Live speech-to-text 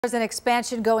There's an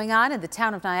expansion going on in the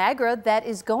town of Niagara that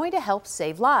is going to help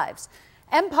save lives.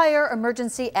 Empire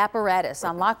Emergency Apparatus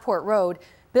on Lockport Road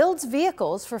builds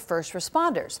vehicles for first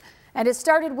responders. And it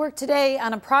started work today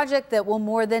on a project that will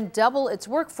more than double its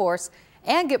workforce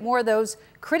and get more of those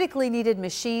critically needed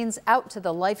machines out to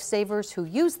the lifesavers who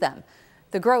use them.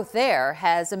 The growth there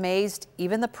has amazed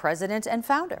even the president and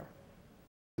founder.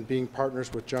 Being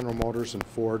partners with General Motors and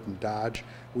Ford and Dodge,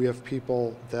 we have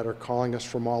people that are calling us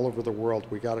from all over the world.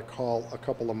 We got a call a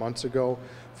couple of months ago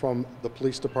from the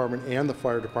police department and the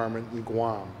fire department in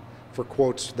Guam for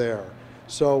quotes there.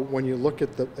 So when you look at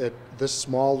this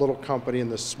small little company in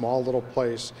this small little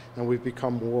place, and we've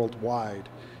become worldwide,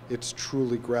 it's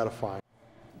truly gratifying.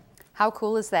 How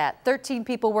cool is that? 13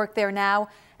 people work there now,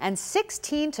 and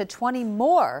 16 to 20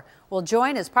 more will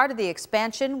join as part of the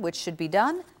expansion, which should be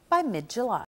done by mid-July.